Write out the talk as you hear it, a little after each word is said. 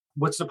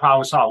What's the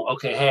problem solved?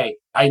 Okay, hey,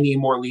 I need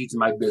more leads in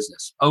my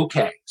business.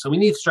 Okay, so we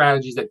need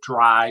strategies that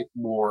drive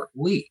more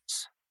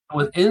leads.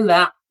 Within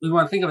that, we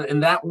want to think of it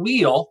in that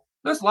wheel.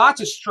 There's lots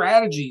of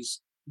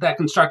strategies that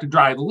can start to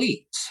drive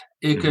leads.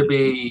 It could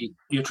be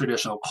your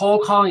traditional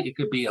cold calling. It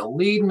could be a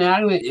lead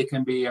magnet. It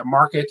can be a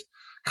market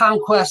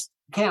conquest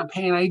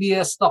campaign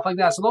idea, stuff like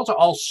that. So those are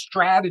all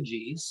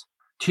strategies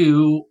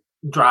to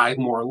drive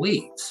more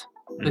leads.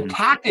 The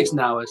tactics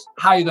now is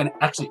how you're going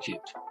to execute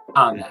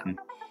on that.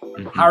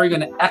 How are you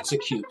going to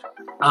execute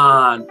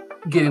on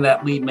getting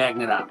that lead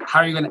magnet out? How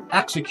are you going to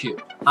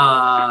execute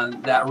on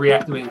that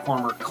reactivating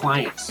former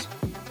clients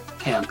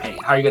campaign?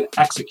 How are you going to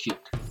execute?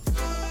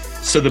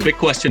 So the big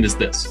question is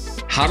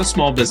this: how do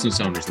small business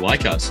owners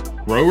like us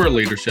grow our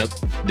leadership,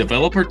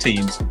 develop our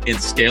teams,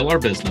 and scale our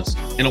business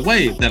in a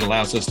way that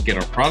allows us to get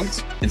our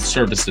products and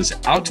services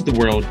out to the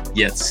world,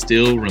 yet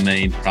still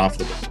remain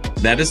profitable?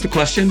 That is the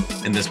question,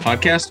 and this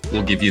podcast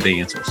will give you the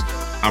answers.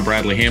 I'm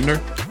Bradley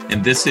Hamner,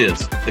 and this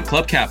is the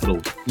Club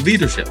Capital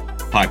Leadership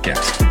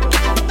Podcast.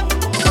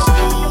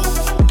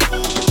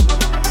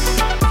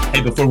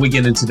 Hey, before we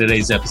get into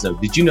today's episode,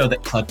 did you know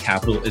that Club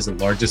Capital is the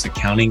largest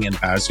accounting and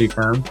advisory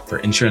firm for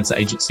insurance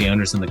agency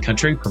owners in the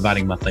country,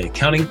 providing monthly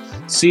accounting,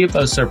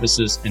 CFO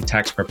services, and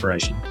tax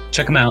preparation?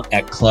 Check them out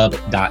at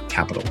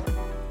club.capital.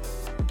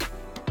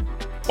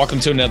 Welcome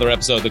to another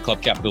episode of the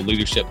Club Capital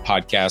Leadership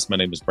Podcast. My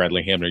name is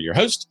Bradley Hamner, your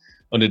host.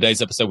 On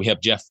today's episode, we have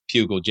Jeff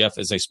Pugel. Jeff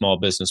is a small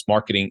business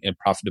marketing and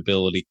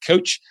profitability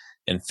coach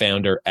and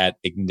founder at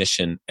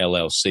Ignition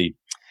LLC.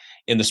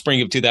 In the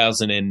spring of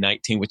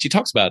 2019, which he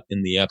talks about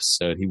in the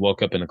episode, he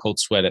woke up in a cold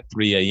sweat at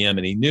 3 a.m.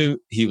 and he knew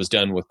he was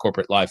done with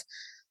corporate life.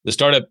 The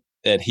startup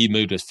that he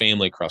moved his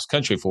family across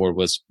country for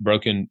was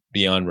broken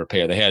beyond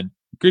repair. They had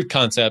good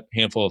concept,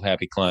 handful of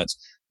happy clients,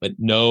 but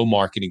no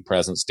marketing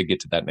presence to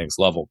get to that next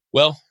level.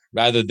 Well,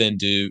 rather than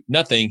do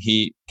nothing,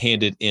 he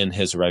handed in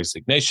his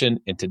resignation.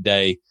 And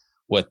today,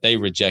 what they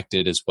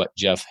rejected is what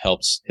Jeff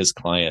helps his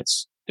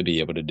clients to be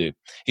able to do.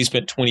 He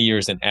spent 20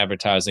 years in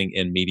advertising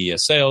and media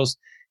sales,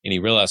 and he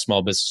realized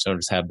small business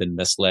owners have been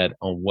misled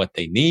on what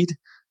they need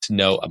to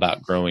know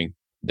about growing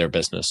their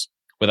business.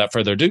 Without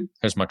further ado,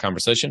 here's my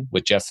conversation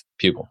with Jeff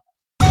Pugel.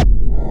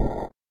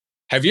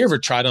 Have you ever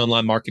tried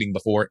online marketing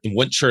before and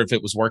weren't sure if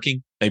it was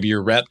working? Maybe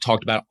your rep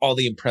talked about all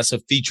the impressive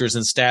features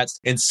and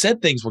stats and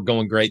said things were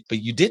going great,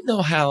 but you didn't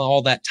know how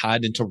all that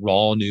tied into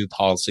raw new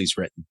policies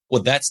written.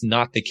 Well, that's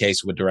not the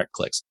case with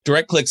DirectClicks.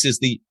 DirectClicks is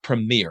the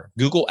premier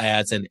Google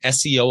Ads and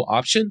SEO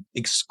option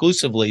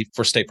exclusively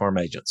for State Farm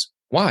agents.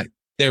 Why?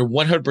 They're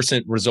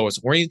 100% results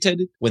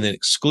oriented with an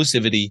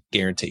exclusivity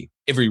guarantee.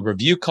 Every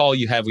review call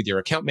you have with your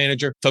account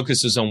manager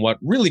focuses on what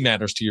really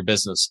matters to your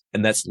business,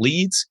 and that's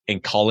leads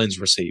and call-ins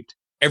received.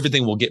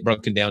 Everything will get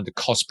broken down to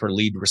cost per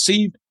lead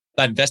received.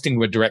 By investing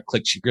with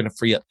DirectClicks, you're going to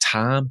free up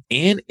time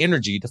and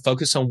energy to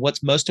focus on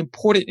what's most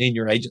important in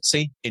your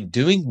agency and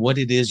doing what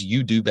it is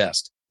you do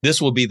best.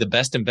 This will be the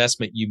best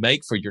investment you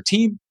make for your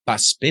team by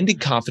spending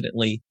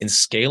confidently and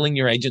scaling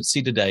your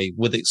agency today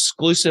with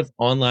exclusive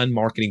online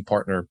marketing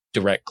partner,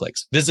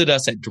 DirectClicks. Visit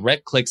us at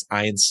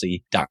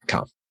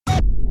directclicksinc.com.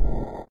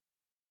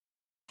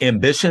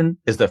 Ambition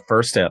is the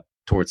first step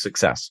towards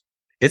success.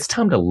 It's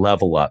time to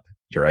level up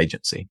your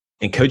agency.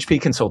 And Coach P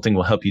Consulting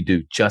will help you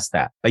do just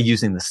that by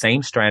using the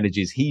same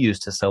strategies he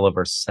used to sell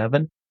over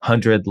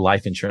 700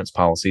 life insurance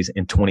policies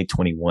in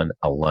 2021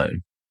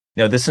 alone.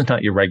 Now, this is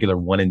not your regular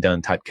one and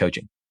done type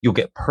coaching. You'll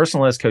get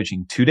personalized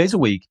coaching 2 days a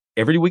week,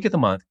 every week of the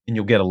month, and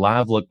you'll get a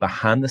live look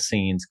behind the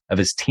scenes of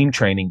his team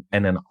training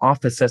and an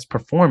office that's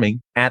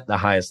performing at the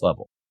highest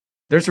level.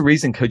 There's a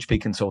reason Coach P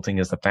Consulting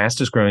is the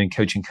fastest growing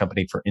coaching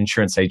company for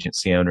insurance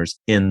agency owners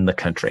in the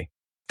country.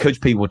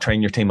 Coach P will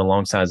train your team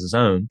alongside his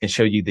own and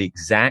show you the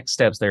exact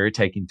steps they're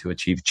taking to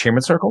achieve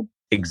Chairman Circle,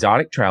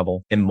 exotic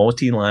travel, and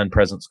multi-line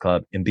presence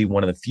club, and be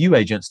one of the few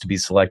agents to be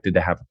selected to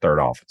have a third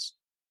office.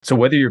 So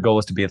whether your goal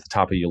is to be at the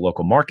top of your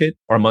local market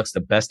or amongst the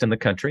best in the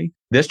country,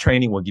 this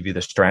training will give you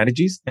the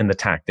strategies and the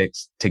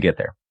tactics to get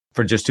there.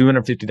 For just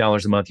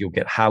 $250 a month, you'll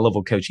get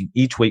high-level coaching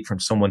each week from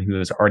someone who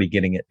is already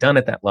getting it done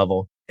at that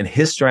level, and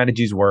his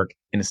strategies work,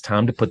 and it's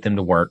time to put them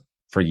to work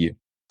for you.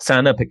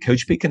 Sign up at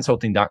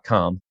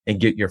coachpconsulting.com and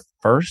get your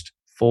first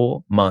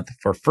full month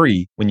for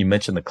free when you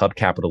mention the Club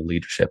Capital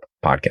Leadership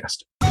Podcast.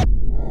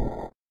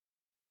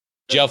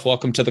 Jeff,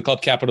 welcome to the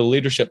Club Capital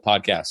Leadership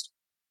Podcast.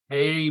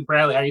 Hey,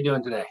 Bradley, how are you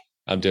doing today?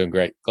 I'm doing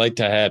great. Glad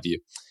to have you.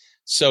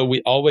 So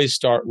we always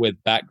start with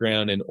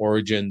background and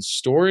origin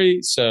story.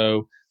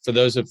 So for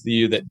those of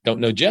you that don't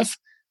know Jeff,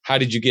 how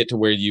did you get to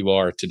where you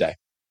are today?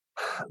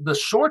 The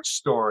short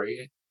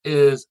story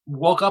is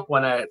woke up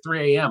one night at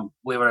 3 a.m.,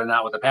 believe it or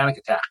not, with a panic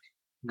attack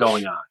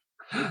going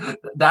on.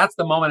 That's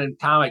the moment in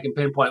time I can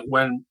pinpoint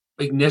when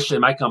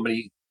Ignition, my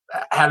company,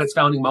 had its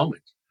founding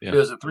moment. Yeah. It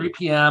was a 3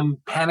 p.m.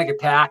 panic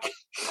attack,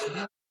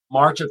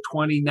 March of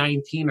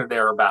 2019 or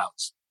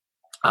thereabouts.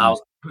 I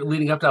was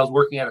leading up to, I was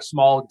working at a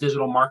small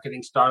digital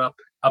marketing startup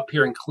up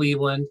here in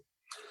Cleveland.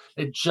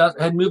 It just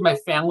had moved my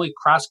family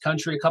cross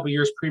country a couple of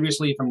years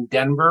previously from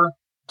Denver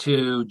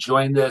to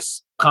join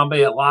this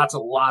company had lots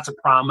of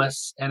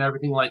promise and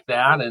everything like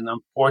that. And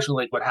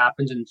unfortunately, like what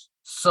happens in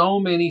so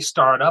many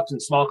startups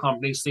and small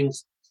companies,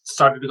 things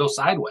started to go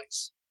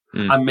sideways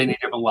on many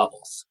different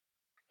levels.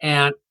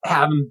 And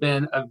having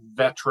been a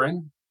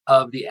veteran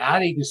of the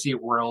ad agency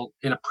world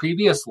in a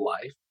previous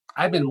life,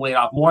 I've been laid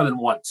off more than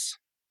once.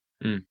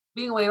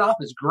 Being laid off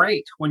is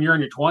great when you're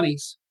in your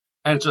 20s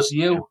and it's just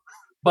you. Yeah.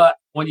 But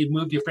when you've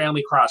moved your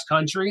family cross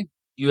country,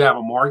 you have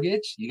a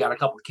mortgage, you got a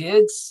couple of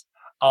kids,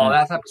 all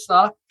that type of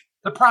stuff.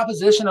 The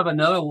proposition of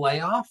another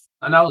layoff,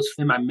 and I was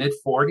in my mid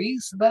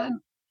 40s then,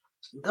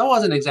 that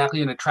wasn't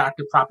exactly an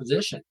attractive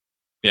proposition.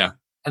 Yeah.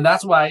 And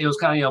that's why it was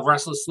kind of,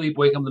 restless sleep,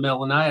 wake up in the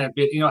middle of the night and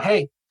be,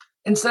 hey,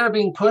 instead of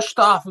being pushed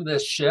off of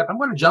this ship, I'm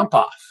going to jump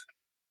off.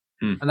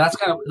 And that's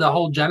kind of the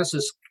whole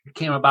genesis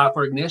came about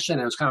for Ignition.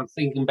 And I was kind of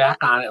thinking back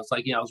on it. It was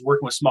like, I was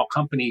working with small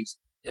companies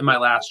in my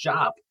last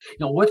job.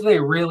 What do they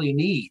really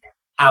need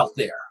out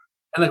there?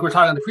 And like we're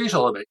talking on the pre-show a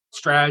little bit,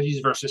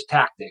 strategies versus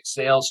tactics,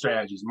 sales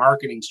strategies,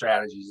 marketing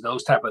strategies,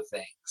 those type of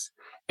things.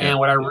 Yeah. And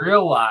what I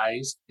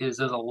realized is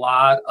there's a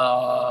lot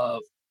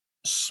of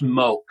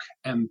smoke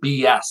and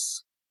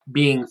BS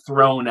being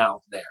thrown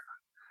out there.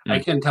 I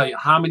can tell you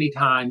how many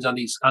times on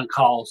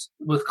calls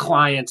with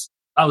clients,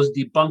 I was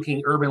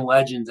debunking urban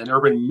legends and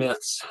urban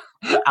myths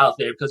out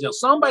there because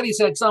somebody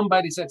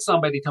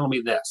told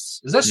me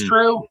this. Is this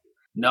true?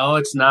 No,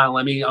 it's not.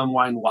 Let me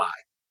unwind why.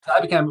 So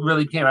I became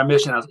my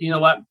mission. I was, you know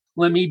what?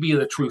 Let me be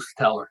the truth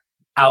teller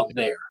out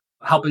there,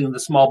 helping the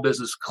small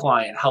business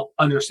client help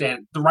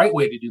understand the right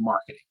way to do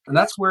marketing. And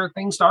that's where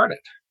things started.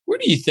 Where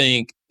do you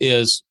think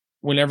is,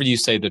 whenever you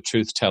say the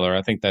truth teller,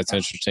 I think that's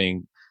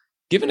interesting.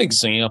 Give an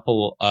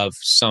example of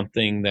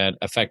something that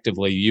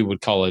effectively you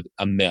would call it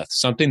a myth,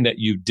 something that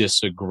you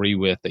disagree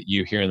with that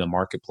you hear in the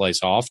marketplace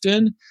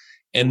often,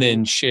 and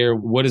then share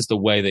what is the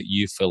way that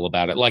you feel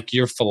about it, like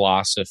your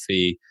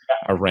philosophy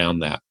around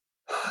that.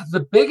 The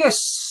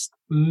biggest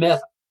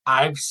myth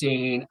I've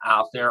seen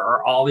out there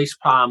are all these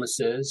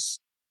promises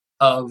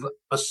of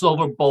a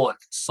silver bullet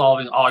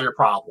solving all your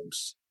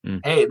problems.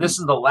 Hey, this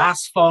is the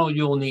last funnel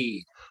you'll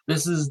need.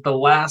 This is the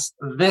last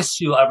this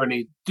you'll ever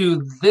need.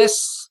 Do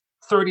this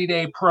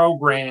 30-day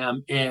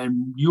program and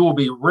you will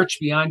be rich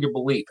beyond your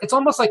belief. It's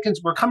almost like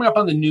we're coming up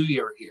on the new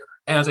year here.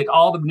 And it's like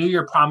all the new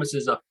year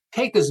promises of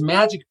take this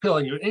magic pill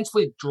and you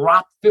instantly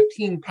drop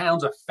 15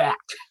 pounds of fat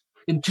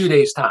in 2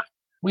 days' time.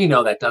 We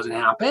know that doesn't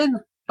happen,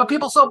 but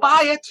people still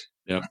buy it.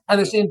 Yeah.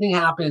 And the same thing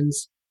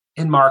happens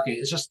in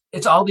marketing.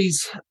 It's all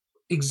these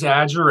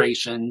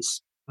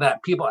exaggerations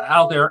that people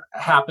out there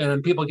happen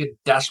and people get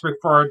desperate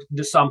for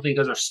something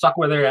because they're stuck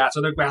where they're at.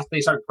 So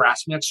they start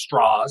grasping at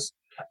straws.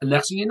 And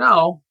next thing you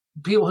know,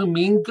 people who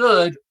mean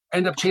good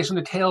end up chasing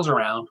their tails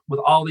around with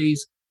all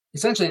these,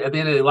 essentially at the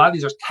end of the day, a lot of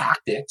these are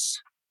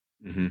tactics,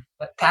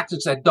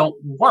 tactics that don't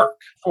work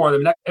for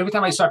them. Every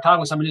time I start talking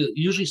with somebody,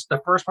 usually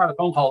the first part of the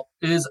phone call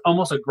is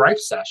almost a gripe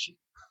session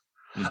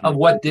of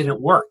what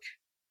didn't work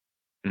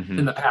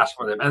in the past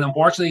for them. And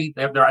unfortunately,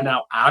 they're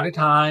now out of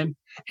time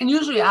and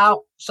usually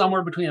out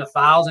somewhere between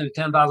 $1,000 to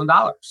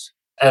 $10,000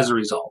 as a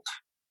result.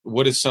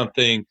 What is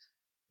something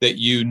that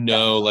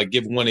like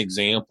give one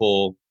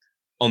example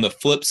on the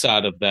flip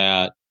side of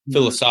that,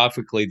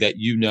 philosophically, that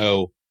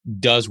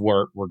does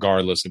work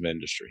regardless of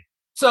industry?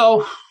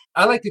 So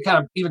I like to kind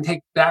of even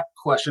take that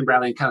question,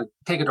 Bradley, and kind of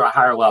take it to a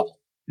higher level.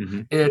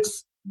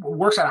 It's what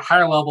works at a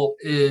higher level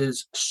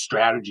is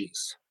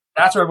strategies.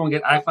 That's where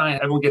I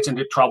find everyone gets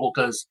into trouble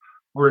because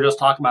we were just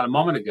talking about a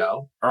moment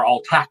ago are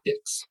all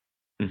tactics.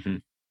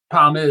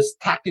 Problem is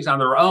tactics on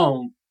their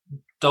own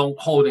don't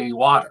hold any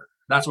water.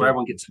 That's where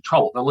everyone gets in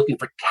trouble. They're looking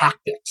for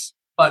tactics,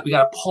 but we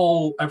got to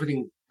pull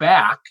everything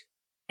back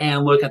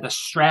and look at the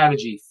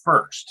strategy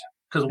first.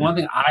 Because one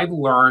thing I've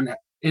learned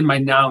in my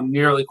now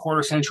nearly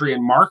quarter century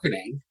in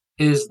marketing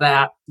is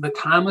that the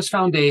timeless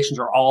foundations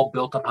are all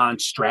built upon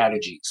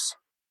strategies.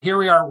 Here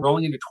we are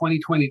rolling into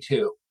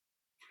 2022.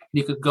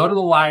 You could go to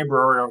the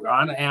library or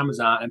on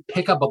Amazon and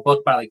pick up a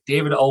book by like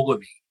David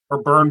Ogilvy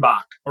or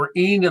Bernbach or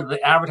any of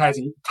the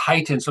advertising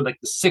titans from like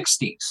the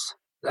 60s.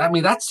 I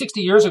mean, that's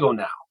 60 years ago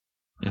now.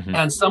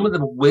 And some of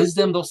the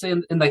wisdom they'll say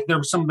in like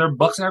some of their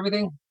books and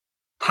everything,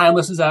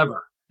 timeless as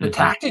ever. The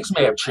tactics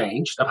may have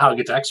changed of how it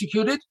gets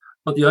executed,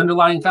 but the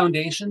underlying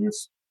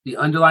foundations, the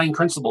underlying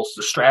principles,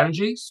 the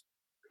strategies,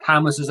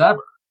 timeless as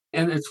ever.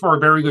 And it's for a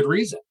very good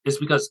reason. It's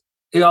because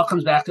it all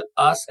comes back to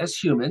us as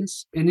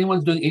humans.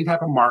 Anyone's doing any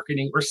type of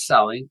marketing or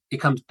selling,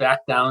 it comes back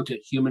down to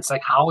human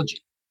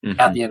psychology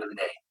at the end of the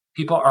day.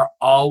 People are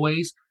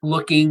always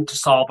looking to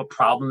solve a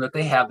problem that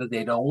they have that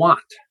they don't want.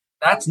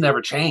 That's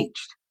never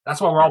changed. That's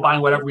why we're all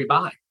buying whatever we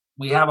buy.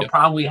 We have a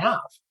problem we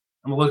have,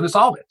 and we're looking to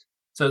solve it.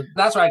 So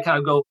that's why I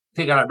kind of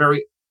take on a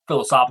very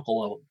philosophical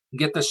level.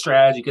 Get the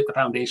strategy, get the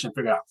foundation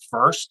figured out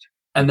first,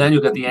 and then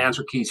you'll get the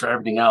answer keys for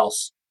everything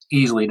else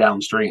easily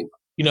downstream.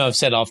 I've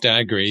said often, I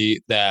agree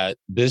that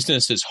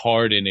business is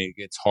hard and it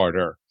gets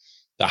harder.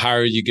 The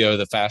higher you go,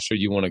 the faster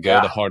you want to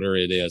go, the harder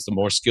it is. The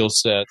more skill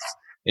sets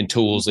and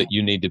tools that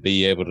you need to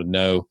be able to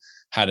know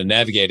how to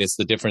navigate. It's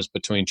the difference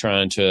between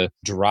trying to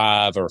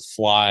drive or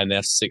fly an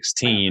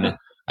F-16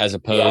 as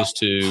opposed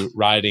to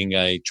riding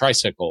a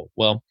tricycle.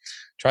 Well,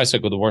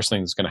 tricycle, the worst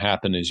thing that's going to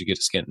happen is you get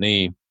a skint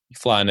knee, you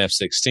fly an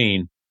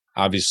F-16.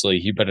 Obviously,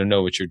 you better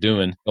know what you're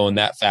doing going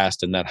that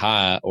fast and that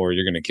high, or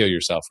you're going to kill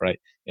yourself, right?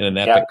 In an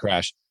epic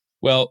crash.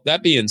 Well,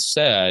 that being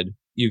said,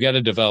 you got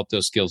to develop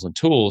those skills and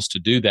tools to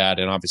do that.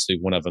 And obviously,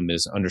 one of them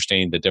is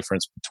understanding the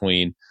difference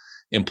between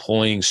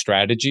employing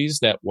strategies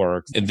that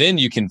work. And then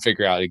you can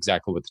figure out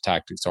exactly what the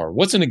tactics are.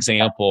 What's an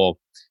example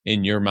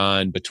in your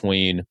mind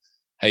between,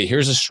 hey,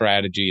 here's a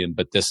strategy,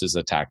 but this is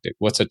a tactic?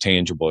 What's a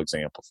tangible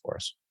example for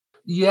us?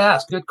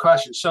 Yes, good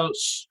question. So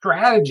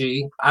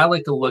strategy, I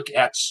like to look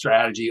at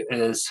strategy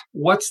as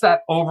what's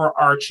that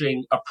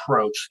overarching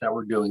approach that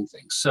we're doing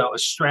things. So a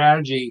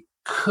strategy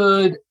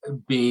could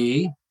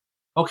be,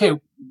 okay,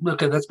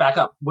 let's back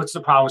up. What's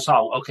the problem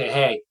solved? Okay,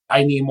 hey,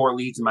 I need more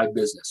leads in my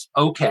business.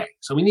 Okay,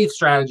 so we need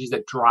strategies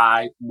that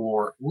drive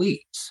more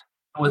leads.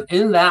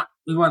 Within that,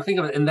 we want to think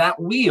of it in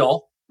that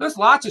wheel, there's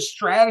lots of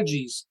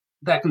strategies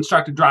that can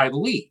start to drive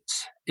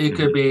leads. It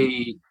could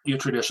be your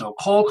traditional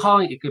cold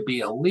calling. It could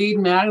be a lead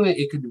magnet.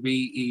 It could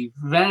be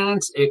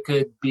events. It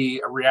could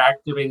be a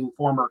reactivating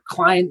former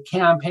client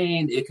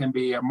campaign. It can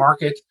be a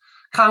market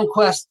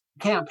conquest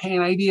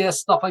campaign idea,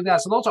 stuff like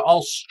that. So those are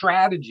all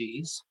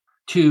strategies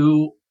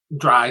to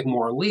drive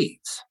more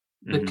leads.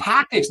 The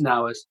tactics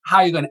now is how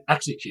are you going to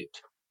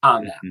execute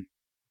on that?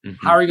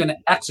 How are you going to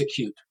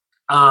execute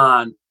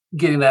on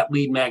getting that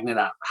lead magnet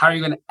out? How are you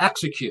going to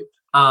execute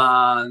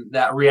on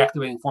that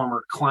reactivating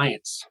former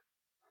clients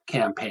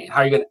campaign?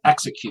 How are you going to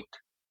execute?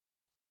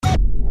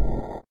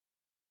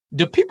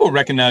 Do people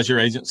recognize your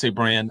agency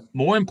brand?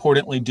 More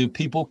importantly, do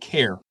people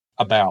care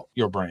about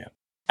your brand?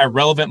 At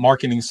Relevant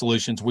Marketing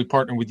Solutions, we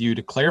partner with you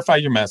to clarify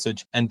your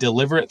message and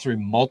deliver it through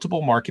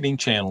multiple marketing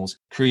channels,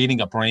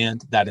 creating a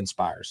brand that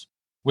inspires.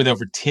 With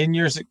over 10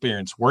 years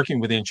experience working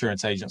with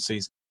insurance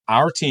agencies,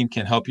 our team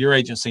can help your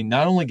agency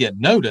not only get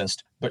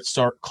noticed, but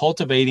start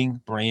cultivating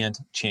brand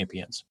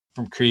champions.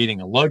 From creating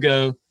a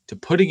logo to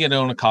putting it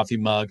on a coffee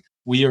mug,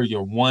 we are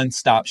your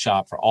one-stop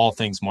shop for all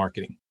things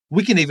marketing.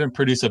 We can even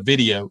produce a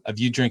video of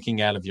you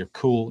drinking out of your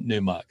cool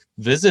new mug.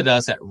 Visit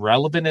us at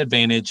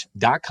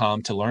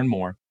relevantadvantage.com to learn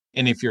more.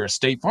 And if you're a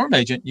State Farm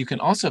agent, you can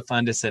also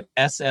find us at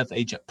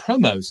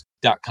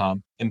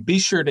sfagentpromos.com and be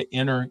sure to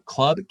enter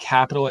Club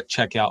Capital at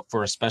checkout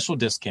for a special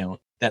discount.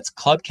 That's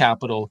Club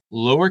Capital,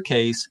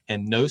 lowercase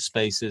and no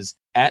spaces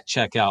at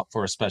checkout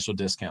for a special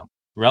discount.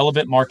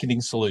 Relevant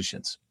Marketing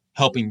Solutions,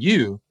 helping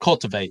you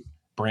cultivate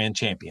brand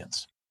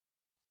champions.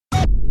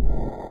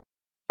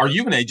 Are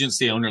you an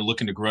agency owner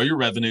looking to grow your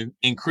revenue,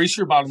 increase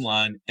your bottom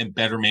line, and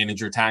better manage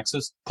your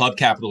taxes? Club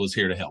Capital is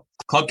here to help.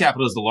 Club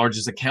Capital is the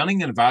largest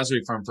accounting and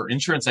advisory firm for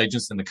insurance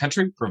agents in the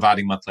country,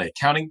 providing monthly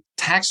accounting,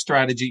 tax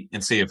strategy,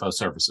 and CFO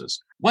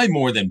services. Way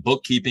more than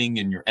bookkeeping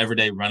and your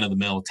everyday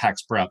run-of-the-mill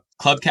tax prep,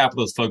 Club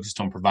Capital is focused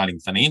on providing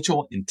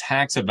financial and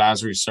tax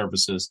advisory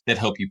services that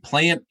help you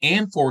plan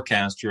and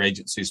forecast your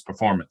agency's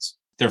performance.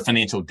 Their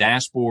financial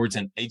dashboards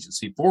and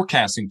agency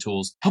forecasting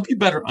tools help you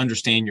better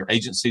understand your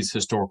agency's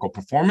historical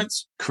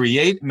performance,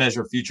 create and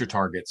measure future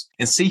targets,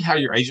 and see how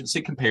your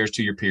agency compares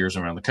to your peers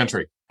around the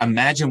country.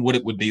 Imagine what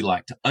it would be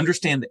like to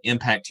understand the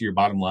impact to your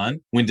bottom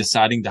line when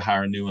deciding to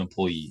hire a new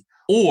employee,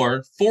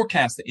 or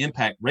forecast the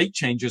impact rate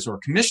changes or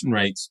commission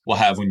rates will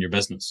have on your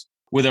business.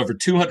 With over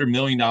 $200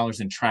 million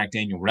in tracked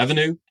annual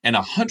revenue and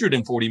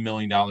 $140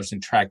 million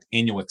in tracked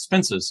annual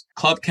expenses,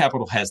 Club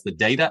Capital has the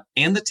data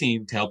and the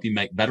team to help you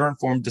make better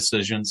informed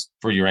decisions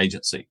for your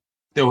agency.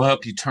 They will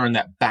help you turn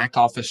that back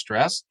office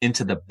stress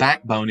into the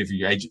backbone of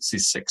your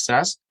agency's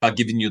success by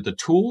giving you the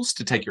tools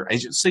to take your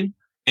agency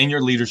and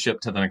your leadership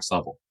to the next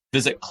level.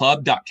 Visit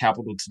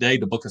club.capital today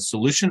to book a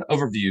solution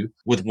overview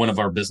with one of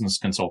our business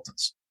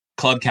consultants.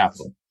 Club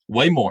Capital,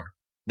 way more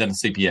than a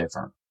CPA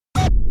firm.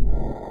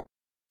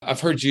 I've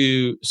heard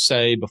you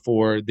say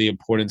before the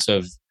importance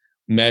of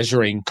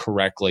measuring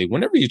correctly.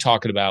 Whenever you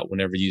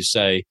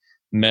say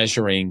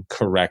measuring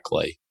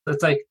correctly,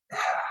 it's like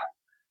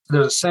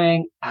there's a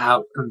saying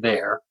out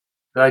there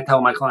that I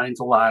tell my clients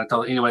a lot. I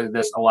tell anybody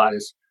this a lot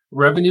is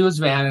revenue is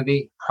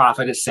vanity,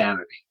 profit is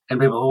sanity. And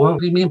people, what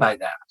do you mean by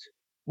that?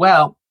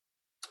 Well,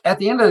 at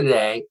the end of the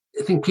day,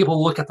 I think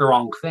people look at the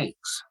wrong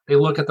things. They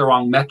look at the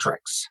wrong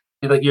metrics.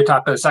 Like you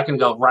talked about a second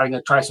ago, riding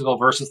a tricycle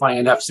versus flying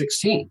an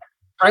F-16.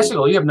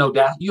 Tricycle, you have no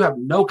data, you have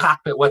no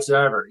cockpit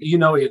whatsoever. You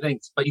know what you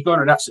think, but you go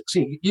to an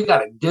F-16, you've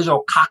got a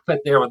digital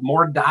cockpit there with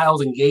more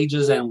dials and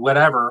gauges and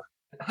whatever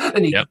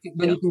than you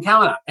can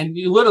count on. And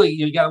you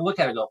got to look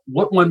at it and go,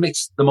 what one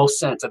makes the most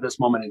sense at this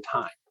moment in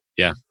time?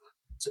 Yeah.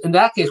 So in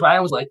that case, I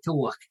always like to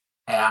look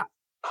at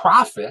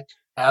profit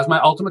as my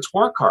ultimate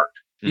scorecard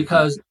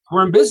because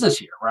we're in business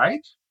here,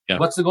 right? Yeah.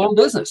 What's the goal of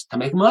business? To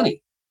make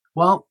money.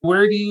 Well,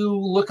 where do you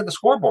look at the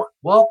scoreboard?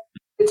 Well,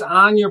 it's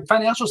on your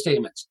financial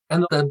statements.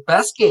 And the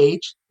best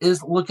gauge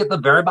is look at the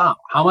very bottom.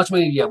 How much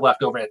money do you have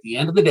left over at the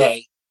end of the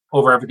day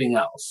over everything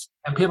else?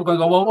 And people are going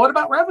to go, well, what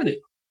about revenue?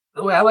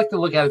 The way I like to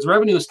look at it is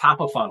revenue is top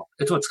of funnel.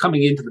 It's what's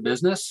coming into the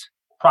business.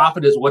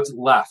 Profit is what's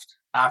left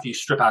after you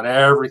strip out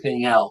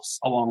everything else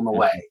along the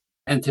way.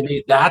 And to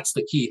me, that's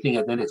the key thing.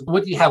 And then it's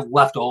what do you have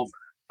left over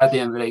at the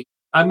end of the day?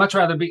 I'd much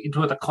rather be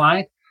with a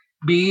client,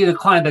 be a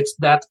client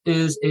that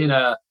is in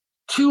a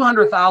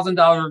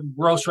 $200,000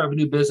 gross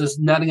revenue business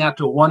netting out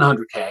to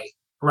 100K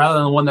rather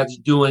than one that's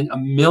doing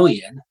 $1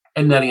 million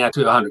and netting out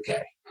to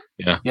 100K.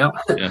 Yeah. You know?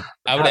 Yeah.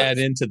 I would add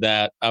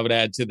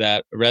to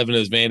that revenue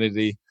is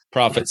vanity,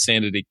 profit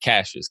sanity,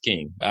 cash is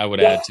king. I would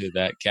add to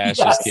that cash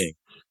is king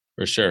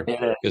for sure.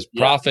 Because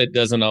profit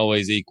doesn't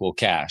always equal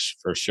cash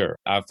for sure.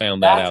 I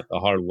found that out the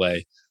hard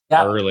way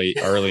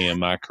early in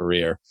my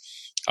career.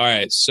 All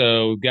right.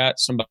 So got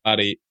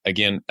somebody,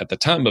 again, at the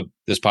time of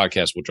this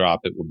podcast will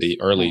drop, it will be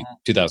early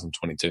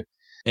 2022.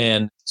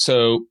 And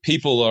so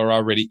people are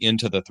already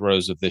into the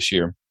throes of this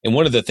year. And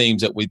one of the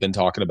themes that we've been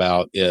talking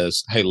about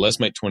is, hey, let's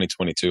make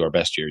 2022 our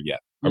best year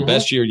yet. Our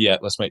best year yet.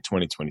 Let's make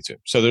 2022.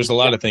 So there's a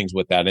lot of things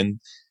with that. And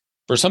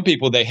for some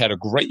people, they had a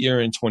great year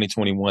in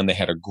 2021. They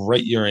had a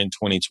great year in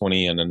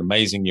 2020 and an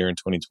amazing year in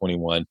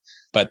 2021,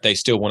 but they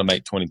still want to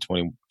make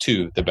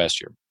 2022 the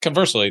best year.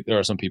 Conversely, there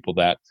are some people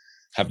that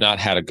have not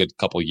had a good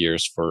couple of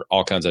years for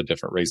all kinds of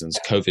different reasons.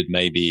 COVID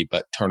maybe,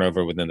 but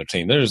turnover within their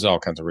team. There's all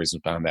kinds of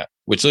reasons behind that,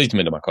 which leads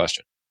me to my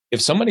question.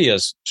 If somebody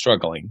is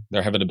struggling,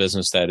 they're having a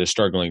business that is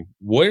struggling,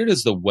 where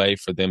is the way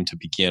for them to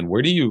begin?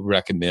 Where do you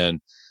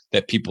recommend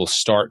that people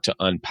start to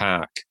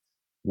unpack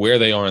where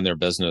they are in their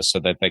business so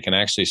that they can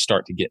actually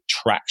start to get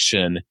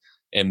traction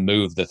and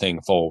move the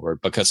thing forward?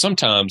 Because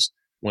sometimes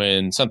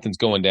when something's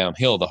going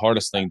downhill, the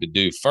hardest thing to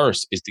do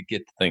first is to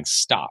get the thing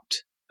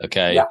stopped.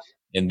 Okay. Yeah.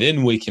 And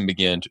then we can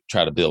begin to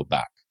try to build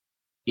back.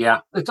 Yeah.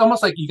 It's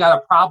almost like you got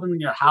a problem in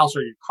your house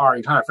or your car and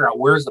you're trying to figure out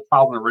where's the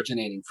problem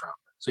originating from.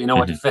 So you know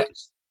what to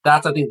fix.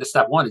 That's, I think, the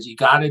step one is you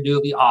got to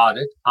do the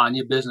audit on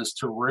your business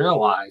to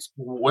realize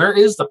where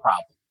is the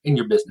problem in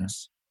your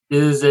business.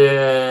 Is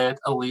it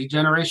a lead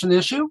generation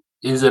issue?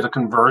 Is it a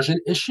conversion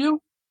issue?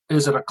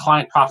 Is it a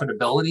client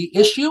profitability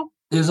issue?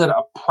 Is it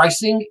a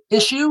pricing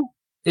issue?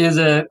 Is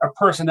it a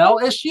personnel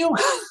issue?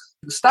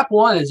 Step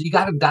one is you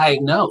got to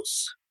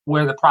diagnose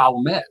where the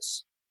problem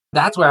is.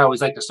 That's where I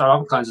always like to start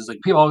off with clients. Is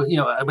like people,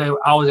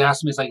 always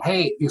ask me, it's like,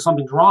 hey, if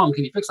something's wrong,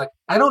 can you fix it? Like,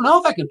 I don't know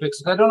if I can fix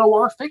it. I don't know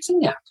what we're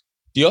fixing yet.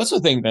 Do you also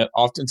think that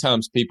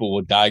oftentimes people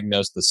will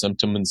diagnose the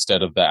symptom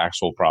instead of the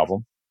actual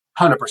problem?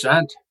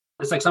 100%.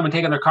 It's like someone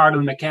taking their car to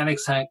the mechanic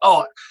saying,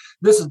 oh,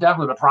 this is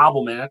definitely the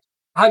problem in it.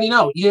 How do you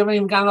know? You haven't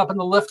even gotten up in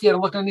the lift yet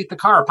and looked underneath the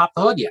car or popped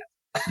the hood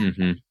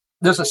yet.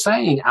 There's a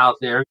saying out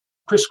there,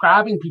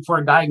 prescribing before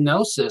a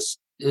diagnosis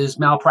is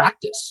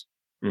malpractice.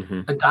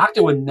 A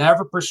doctor would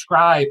never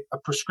prescribe a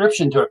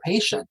prescription to a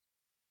patient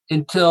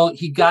until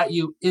he got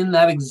you in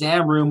that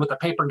exam room with a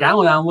paper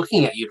gown on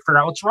looking at you to figure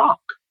out what's wrong.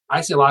 I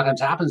see a lot of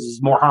times happens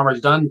is more harm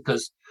is done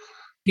because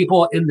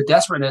people in the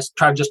desperateness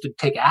try just to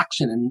take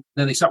action and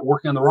then they start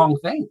working on the wrong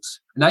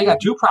things. And now you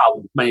got two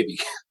problems,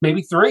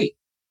 maybe three.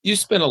 You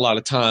spend a lot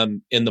of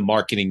time in the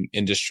marketing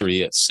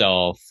industry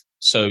itself.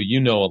 So you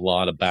know a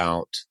lot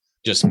about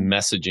just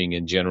messaging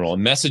in general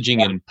and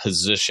messaging and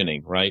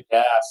positioning, right?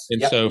 Yes.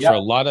 And so for a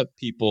lot of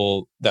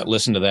people that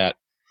listen to that,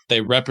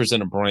 they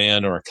represent a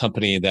brand or a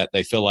company that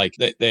they feel like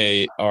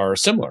they are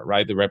similar,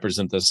 right? They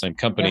represent the same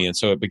company. And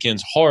so it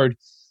begins hard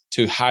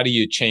to how do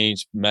you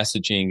change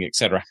messaging, et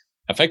cetera.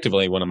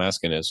 Effectively, what I'm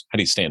asking is, how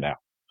do you stand out?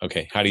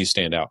 Okay, how do you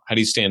stand out? How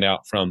do you stand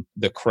out from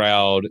the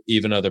crowd,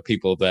 even other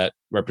people that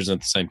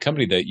represent the same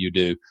company that you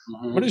do?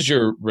 What is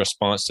your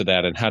response to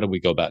that, and how do we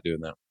go about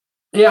doing that?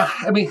 Yeah,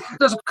 I mean,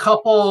 there's a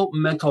couple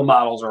mental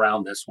models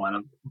around this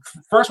one.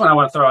 First one I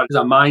want to throw out is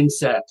a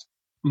mindset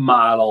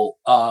model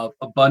of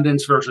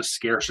abundance versus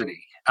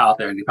scarcity out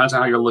there. It depends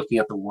on how you're looking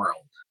at the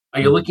world. Are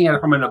you looking at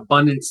it from an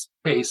abundance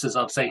basis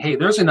of saying, hey,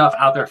 there's enough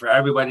out there for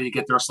everybody to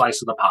get their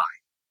slice of the pie.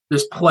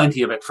 There's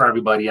plenty of it for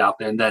everybody out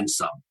there and then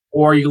some.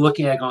 Or are you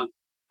looking at it going,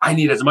 I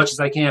need as much as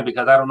I can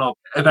because I don't know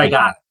if I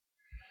got it.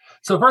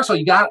 So first of all,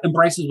 you got to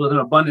embrace it with an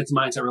abundance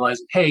mindset,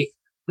 realizing, hey,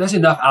 there's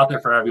enough out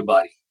there for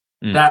everybody.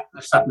 That's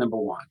step number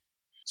one.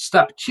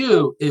 Step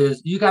two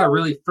is you got to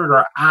really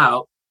figure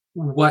out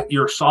what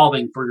you're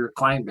solving for your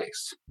client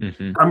base.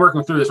 I'm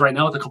working through this right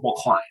now with a couple of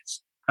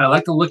clients. I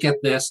like to look at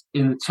this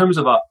in terms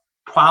of a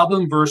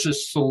problem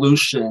versus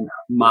solution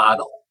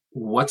model.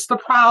 What's the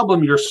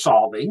problem you're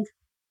solving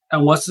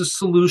and what's the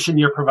solution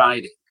you're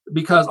providing?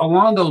 Because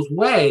along those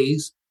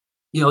ways,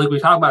 like we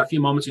talked about a few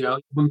moments ago,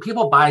 when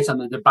people buy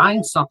something, they're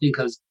buying something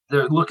because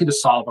they're looking to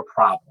solve a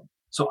problem.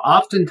 So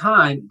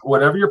oftentimes,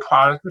 whatever your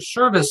product or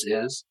service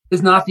is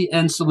not the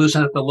end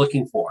solution that they're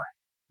looking for.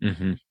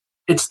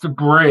 It's the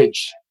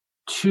bridge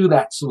to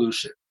that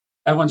solution.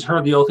 Everyone's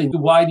heard the old thing,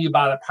 why do you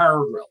buy a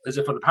power drill? Is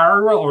it for the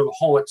power drill or the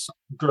hole it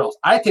drills?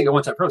 I take it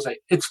one step further, say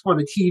it's for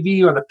the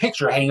TV or the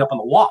picture hanging up on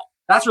the wall.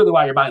 That's really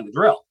why you're buying the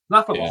drill,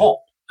 not for the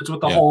hole. It's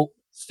what the hole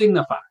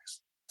signifies.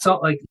 So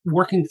like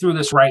working through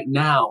this right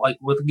now, like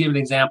with give an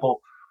example,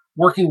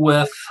 working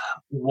with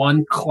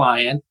one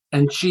client,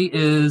 and she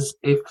is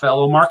a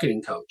fellow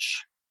marketing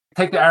coach.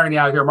 Take the irony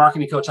out here,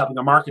 marketing coach helping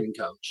a marketing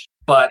coach.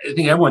 But I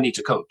think everyone needs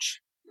a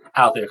coach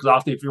out there because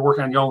often if you're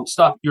working on your own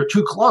stuff, you're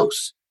too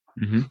close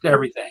to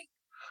everything.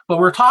 But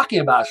we're talking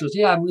about, she goes,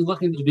 I'm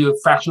looking to do a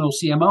fractional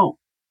CMO.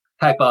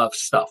 type of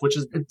stuff, which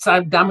is it's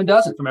a dime a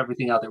dozen from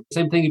everything out there.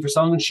 Same thing if you're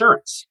selling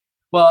insurance.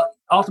 Well,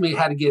 ultimately, you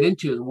had to get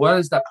into what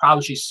is that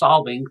problem she's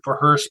solving for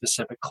her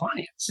specific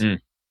clients.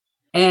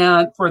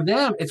 And for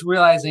them, it's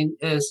realizing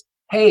is,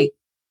 hey,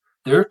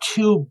 they're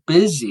too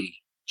busy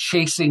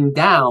chasing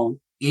down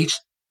each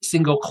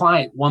single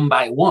client one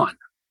by one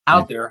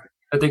out there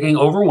that they're getting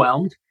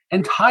overwhelmed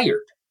and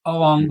tired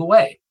along the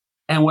way.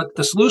 And what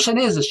the solution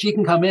is she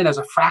can come in as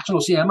a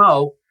fractional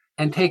CMO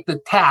and take the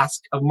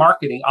task of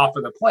marketing off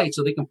of their plate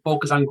so they can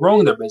focus on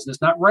growing their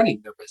business, not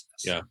running their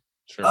business. Yeah,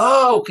 sure.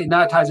 Oh, okay.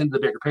 Now it ties into the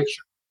bigger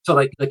picture. So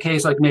like the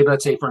case, like maybe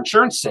let's say for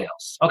insurance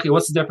sales. Okay,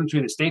 what's the difference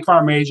between a State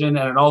Farm agent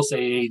and an Allstate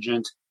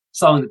agent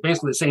selling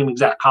basically the same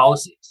exact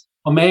policies?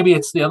 Well, maybe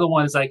it's the other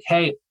one is like,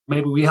 hey,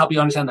 maybe we help you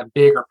understand the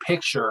bigger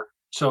picture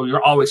so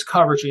you're always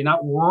covered, so you're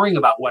not worrying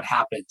about what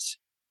happens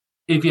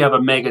if you have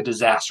a mega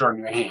disaster on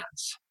your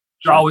hands.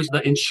 You're always,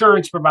 the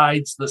insurance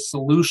provides the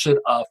solution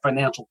of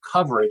financial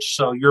coverage,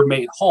 so you're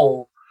made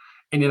whole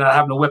and you're not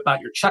having to whip out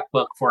your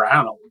checkbook for, I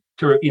don't know,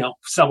 to,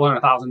 several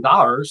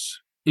 $100,000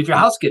 if your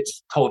house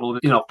gets totaled,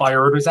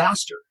 fire or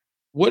disaster.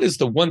 What is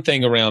the one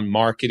thing around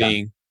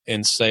marketing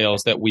and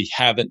sales that we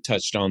haven't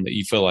touched on that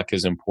you feel like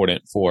is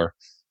important for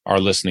our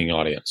listening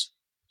audience?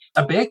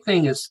 A big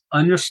thing is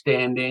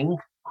understanding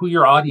who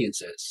your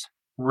audience is,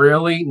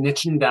 really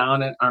niching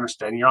down and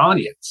understanding your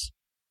audience.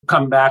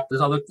 Come back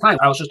this other time.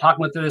 I was just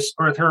talking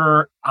with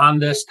her on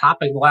this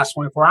topic the last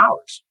 24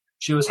 hours.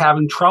 She was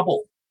having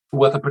trouble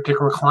with a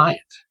particular client.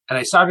 And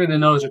I started to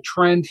notice a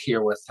trend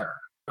here with her.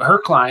 Her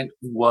client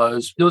there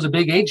was a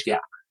big age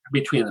gap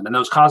between them, and it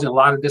was causing a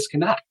lot of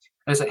disconnect.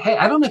 And I said, hey,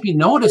 I don't know if you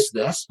noticed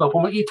this, but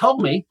from what you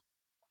told me,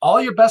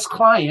 all your best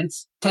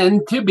clients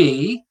tend to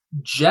be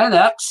Gen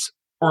X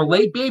or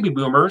late baby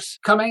boomers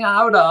coming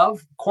out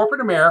of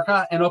corporate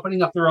America and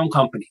opening up their own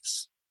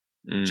companies.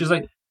 She's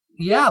like,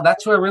 yeah,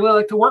 that's who I really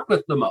like to work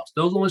with the most.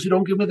 Those are the ones who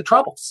don't give me the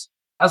troubles.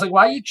 I was like,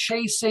 why are you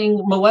chasing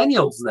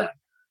millennials then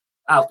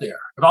out there?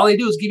 If all they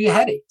do is give you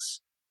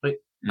headaches. Like,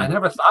 I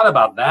never thought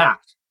about that.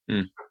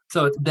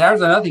 So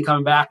there's another thing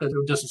coming back in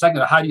just a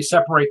second. How do you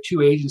separate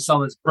two agents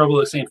selling this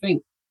probably the same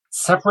thing?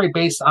 Separate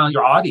based on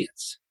your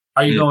audience.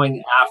 Are you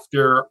going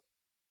after,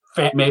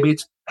 maybe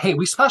it's, hey,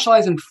 we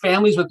specialize in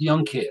families with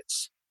young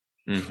kids.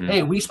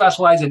 Hey, we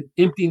specialize in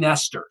empty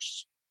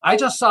nesters. I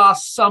just saw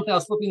something, I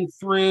was flipping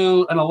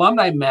through an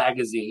alumni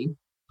magazine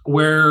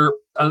where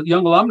a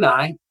young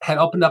alumni had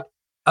opened up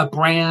a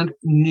brand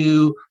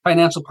new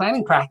financial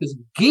planning practice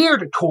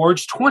geared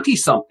towards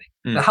 20-something,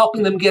 to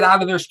helping them get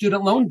out of their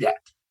student loan debt.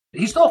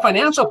 He's still a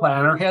financial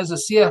planner, has a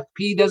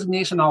CFP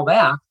designation, all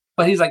that,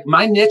 but he's like,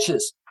 my niche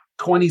is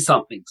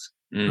 20-somethings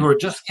who are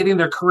just getting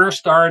their career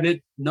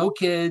started, no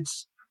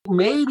kids,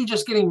 maybe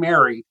just getting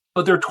married,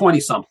 but they're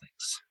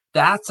 20-somethings.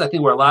 That's, I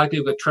think, where a lot of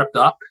people get tripped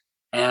up.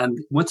 And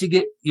once you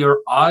get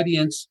your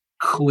audience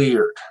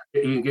cleared,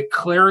 you get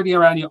clarity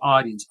around your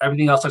audience,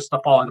 everything else starts to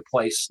fall into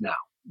place now.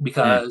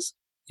 Because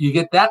you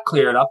get that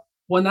cleared up,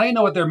 well, now you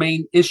know what their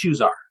main issues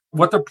are,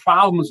 what their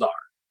problems are,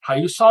 how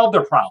you solve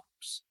their problems,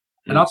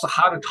 and also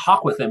how to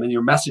talk with them in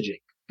your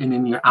messaging and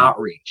in your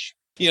outreach.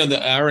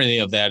 The irony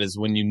of that is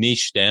when you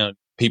niche down,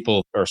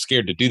 people are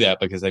scared to do that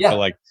because they feel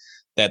like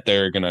that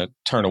they're going to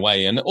turn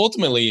away. And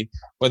ultimately,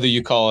 whether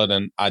you call it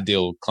an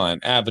ideal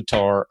client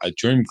avatar, a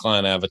dream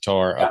client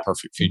avatar, a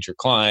perfect future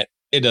client,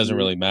 it doesn't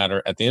really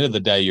matter. At the end of the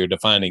day, you're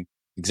defining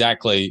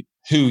exactly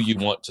who you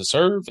want to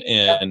serve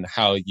and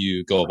how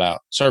you go about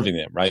serving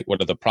them, right? What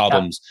are the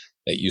problems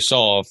that you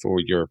solve for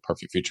your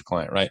perfect future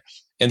client, right?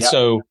 And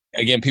so,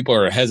 again, people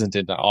are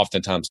hesitant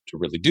oftentimes to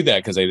really do that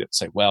because they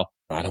say, well,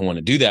 I don't want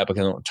to do that because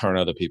I don't want to turn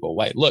other people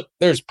away. Look,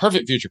 there's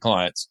perfect future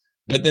clients,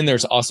 but then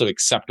there's also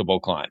acceptable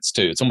clients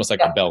too. It's almost like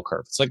a bell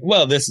curve. It's like,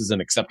 well, this is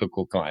an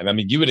acceptable client. I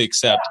mean, you would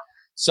accept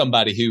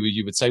somebody who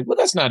you would say, well,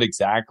 that's not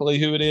exactly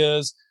who it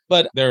is,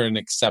 but they're an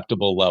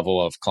acceptable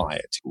level of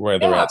client,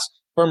 whether it's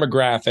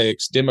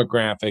firmographics,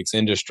 demographics,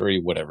 industry,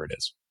 whatever it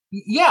is.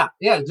 Yeah,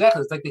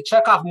 exactly. It's like they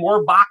check off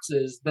more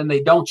boxes than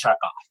they don't check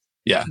off.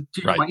 Yeah,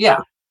 right.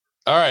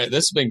 All right,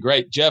 this has been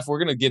great. Jeff, we're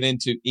going to get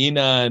into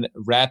E9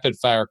 rapid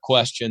fire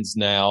questions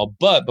now.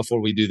 But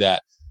before we do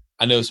that,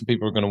 I know some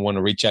people are going to want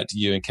to reach out to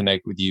you and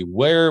connect with you.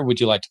 Where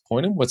would you like to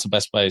point them? What's the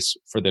best place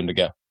for them to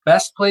go?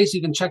 Best place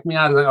you can check me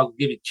out is I'll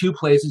give you two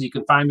places. You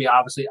can find me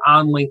obviously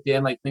on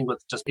LinkedIn, like think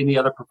with just any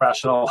other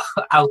professional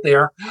out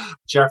there.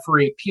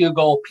 Jeffrey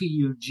Pugel,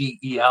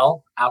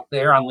 Pugel, out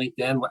there on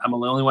LinkedIn. I'm the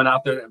only one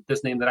out there with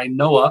this name that I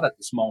know of at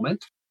this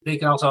moment. They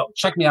can also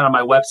check me out on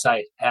my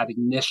website at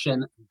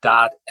ignition.llc.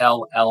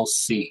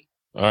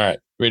 All right.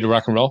 Ready to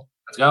rock and roll?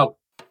 Let's go.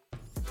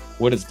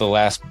 What is the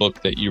last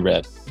book that you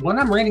read? What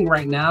I'm reading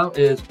right now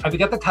is, I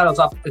forget the titles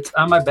up. It's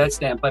on my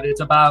bedstand, but it's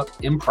about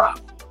improv.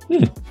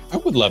 I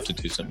would love to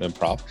do some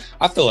improv.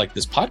 I feel like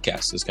this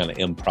podcast is kind of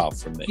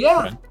improv for me.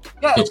 Yeah. Right?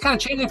 Yeah, it's kind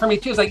of changing for me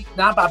too. It's like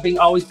not about being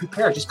always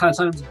prepared, just kind of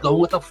sometimes go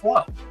with the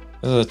flow.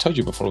 As I told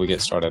you before we get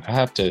started, I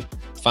have to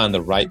find the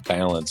right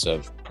balance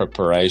of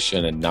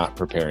preparation and not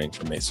preparing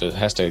for me. So it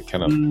has to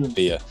kind of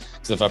be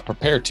because if I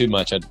prepare too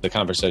much, the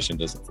conversation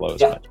doesn't flow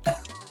as much.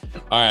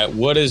 All right.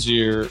 What is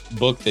your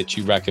book that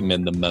you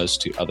recommend the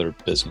most to other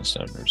business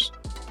owners?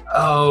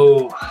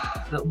 Oh,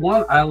 the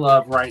one I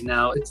love right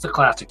now, it's the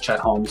classic Chet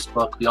Holmes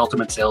book, The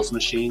Ultimate Sales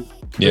Machine.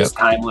 Yep. It's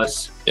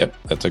timeless. Yep.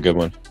 That's a good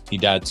one. He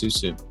died too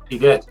soon. He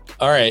did.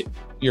 All right.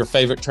 Your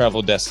favorite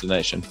travel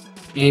destination?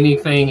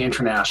 Anything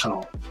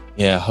international.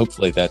 Yeah.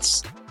 Hopefully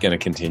that's going to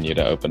continue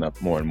to open up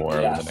more and more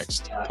over the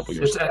next couple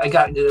years. I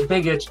got a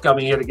big itch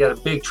coming here to get a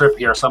big trip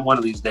here one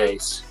of these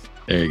days.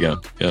 There you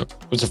go. Yeah.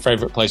 What's the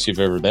favorite place you've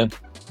ever been?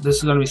 This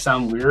is going to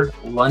sound weird.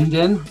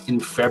 London in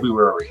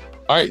February.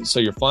 All right. So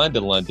you're flying to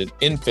London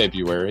in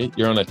February.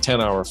 You're on a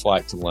 10-hour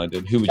flight to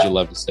London. Who would you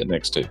love to sit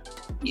next to?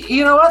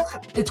 You know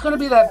what? It's going to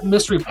be that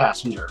mystery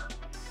passenger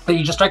that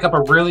you just strike up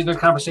a really good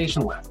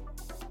conversation with.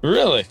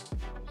 Really?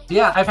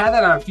 Yeah, I've had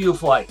that on a few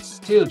flights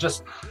too.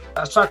 Just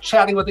start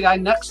chatting with the guy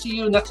next to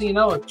you. Next thing you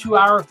know, a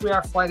 2-hour,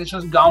 3-hour flight has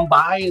just gone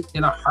by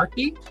in a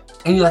heartbeat.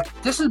 And you're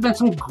like, this has been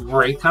some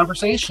great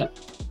conversation.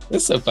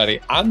 It's so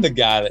funny. I'm the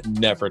guy that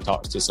never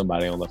talks to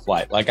somebody on the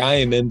flight. Like, I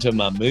am into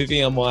my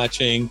movie I'm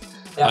watching.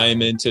 Yeah. I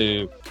am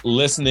into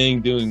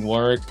listening, doing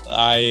work.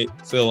 I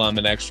feel I'm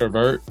an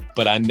extrovert,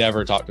 but I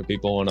never talk to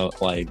people on a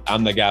plane.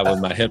 I'm the guy with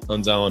my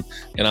headphones on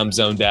and I'm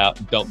zoned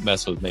out. Don't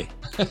mess with me.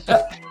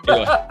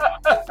 Anyway,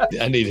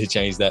 I need to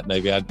change that.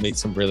 Maybe I'd meet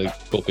some really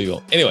cool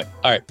people. Anyway,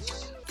 all right.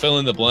 Fill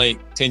in the blank.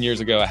 10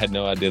 years ago, I had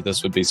no idea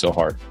this would be so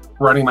hard.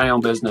 Running my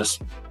own business.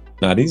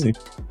 Not easy.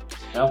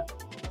 No.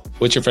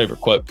 What's your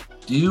favorite quote?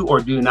 Do or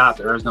do not.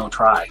 There is no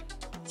try.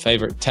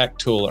 Favorite tech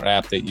tool or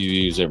app that you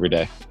use every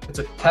day? It's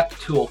a tech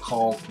tool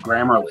called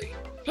Grammarly.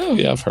 Oh,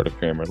 yeah, I've heard of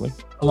Grammarly.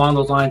 Along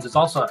those lines,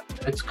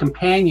 it's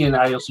companion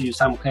I also use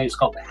simultaneously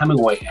called the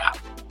Hemingway app.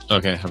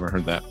 Okay, I haven't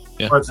heard that.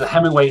 Yeah. Or it's the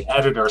Hemingway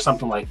editor or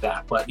something like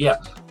that. But yeah,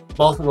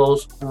 both of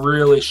those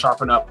really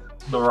sharpen up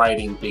the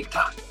writing big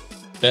time.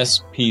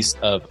 Best piece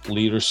of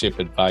leadership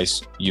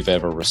advice you've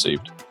ever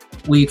received?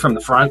 Lead from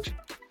the front.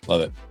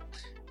 Love it.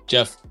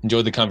 Jeff,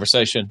 enjoyed the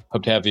conversation.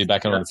 Hope to have you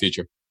back on in the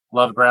future.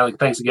 Love it, Bradley.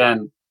 Thanks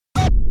again.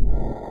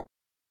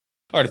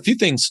 All right, a few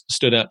things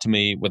stood out to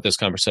me with this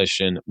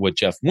conversation with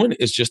Jeff. One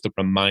is just a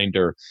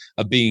reminder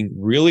of being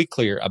really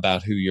clear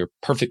about who your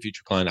perfect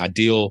future client,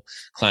 ideal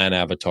client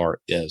avatar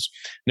is.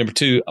 Number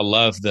two, I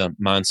love the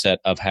mindset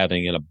of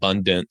having an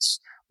abundance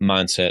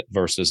mindset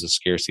versus a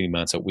scarcity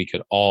mindset. We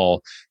could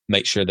all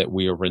make sure that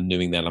we are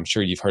renewing that. I'm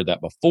sure you've heard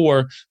that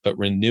before, but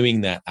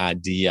renewing that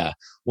idea.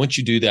 Once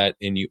you do that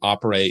and you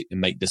operate and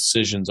make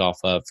decisions off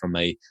of from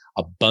a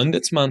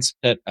abundance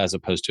mindset as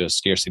opposed to a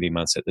scarcity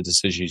mindset, the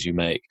decisions you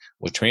make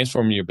will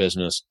transform your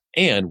business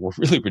and will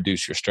really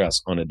reduce your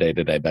stress on a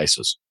day-to-day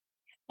basis.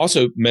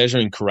 Also,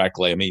 measuring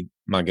correctly. I mean,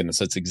 my goodness,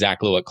 that's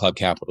exactly what Club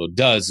Capital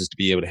does, is to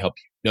be able to help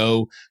you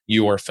know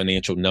your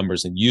financial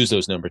numbers and use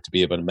those numbers to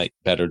be able to make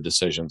better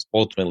decisions.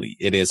 Ultimately,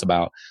 it is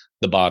about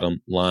the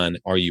bottom line.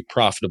 Are you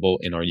profitable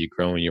and are you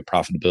growing your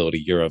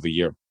profitability year over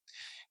year?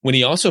 When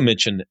he also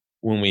mentioned,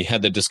 when we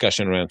had the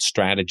discussion around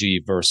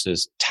strategy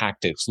versus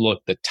tactics,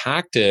 look, the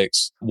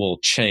tactics will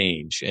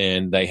change,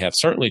 and they have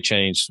certainly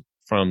changed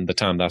from the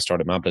time that I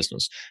started my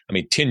business. I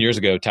mean, 10 years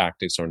ago,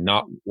 tactics are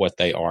not what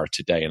they are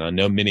today. And I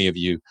know many of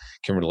you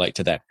can relate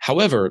to that.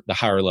 However, the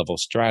higher level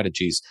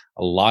strategies,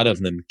 a lot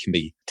of them can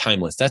be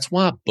timeless. That's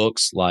why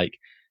books like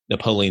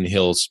Napoleon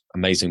Hill's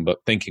amazing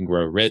book, Think and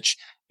Grow Rich,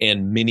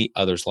 and many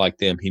others like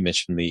them, he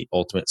mentioned The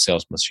Ultimate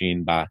Sales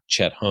Machine by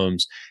Chet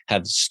Holmes,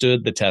 have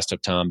stood the test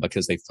of time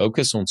because they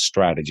focus on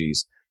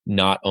strategies,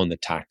 not on the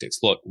tactics.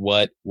 Look,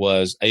 what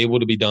was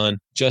able to be done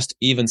just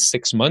even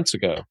 6 months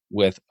ago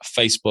with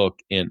Facebook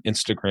and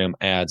Instagram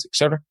ads, et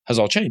cetera, has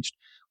all changed.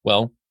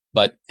 Well,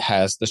 but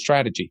has the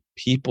strategy.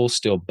 People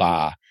still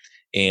buy,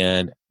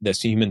 and this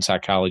human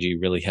psychology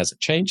really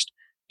hasn't changed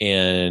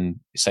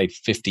in, say,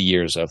 50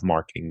 years of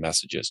marketing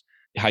messages.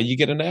 How you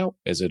get it out?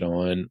 Is it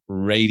on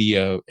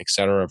radio, et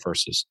cetera,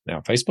 versus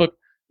now Facebook?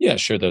 Yeah,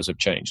 sure, those have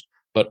changed,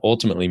 but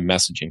ultimately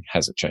messaging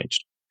hasn't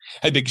changed.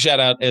 A big shout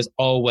out, as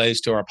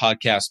always, to our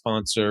podcast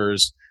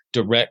sponsors,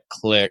 Direct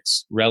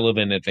Clicks,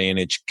 Relevant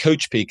Advantage,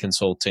 Coach P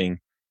Consulting,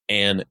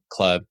 and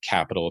Club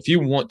Capital. If you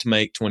want to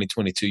make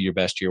 2022 your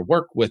best year,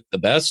 work with the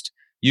best,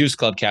 use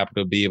Club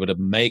Capital to be able to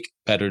make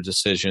better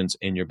decisions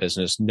in your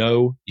business.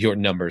 Know your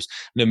numbers.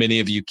 I know many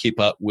of you keep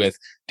up with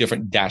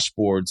different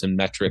dashboards and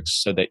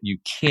metrics so that you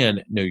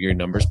can know your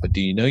numbers, but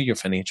do you know your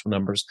financial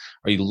numbers?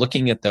 Are you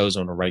looking at those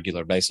on a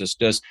regular basis?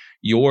 Does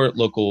your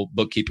local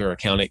bookkeeper or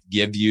accountant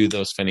give you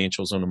those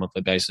financials on a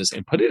monthly basis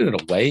and put it in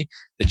a way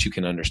that you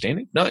can understand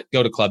it? Not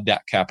go to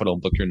Club.capital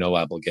and book your no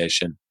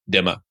obligation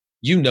demo.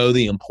 You know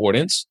the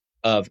importance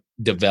of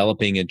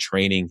developing and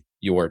training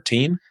your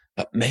team,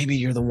 but maybe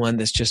you're the one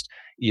that's just,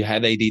 you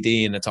have ADD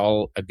and it's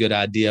all a good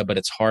idea, but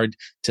it's hard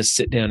to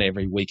sit down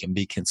every week and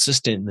be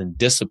consistent and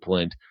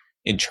disciplined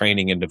in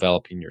training and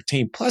developing your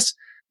team. Plus,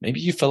 maybe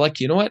you feel like,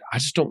 you know what, I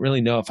just don't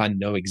really know if I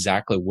know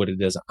exactly what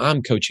it is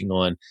I'm coaching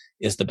on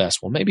is the best.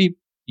 Well, maybe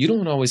you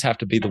don't always have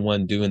to be the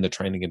one doing the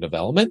training and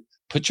development.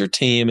 Put your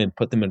team and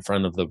put them in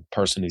front of the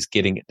person who's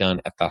getting it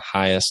done at the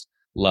highest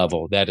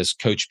level. That is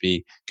Coach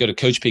P. Go to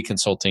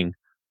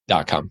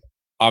coachpconsulting.com.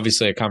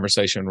 obviously a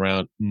conversation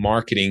around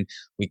marketing.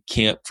 We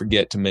can't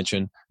forget to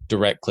mention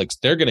direct clicks.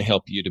 They're going to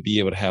help you to be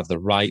able to have the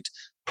right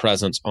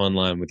presence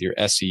online with your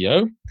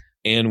SEO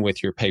and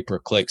with your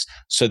pay-per-clicks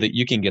so that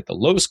you can get the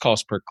lowest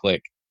cost per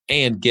click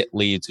and get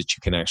leads that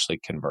you can actually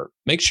convert.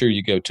 Make sure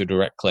you go to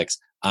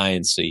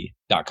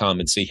directclicksinc.com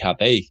and see how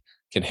they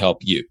can help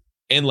you.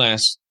 And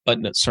last, but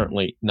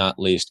certainly not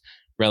least,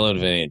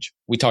 relative advantage.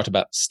 We talked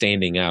about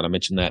standing out. I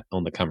mentioned that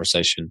on the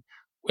conversation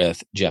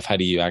with Jeff. How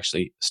do you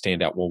actually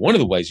stand out? Well, one of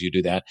the ways you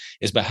do that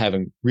is by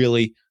having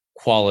really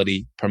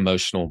quality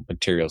promotional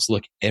materials.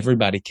 Look,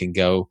 everybody can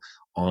go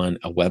on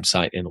a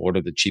website and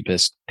order the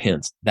cheapest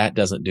pens. That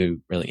doesn't do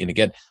really any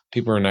good.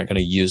 People are not going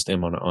to use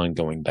them on an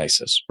ongoing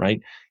basis, right?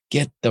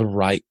 Get the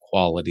right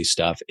quality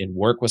stuff and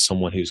work with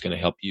someone who's going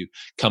to help you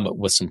come up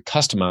with some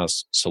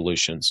customized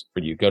solutions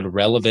for you. Go to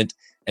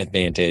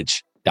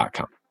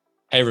relevantadvantage.com.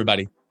 Hey,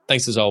 everybody.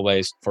 Thanks as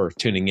always for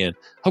tuning in.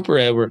 Hope we're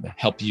able to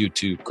help you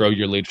to grow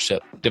your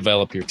leadership,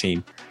 develop your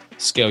team,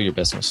 scale your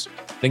business,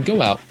 then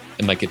go out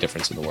and make a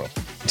difference in the world.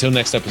 Until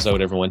next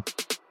episode, everyone,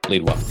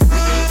 lead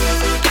well.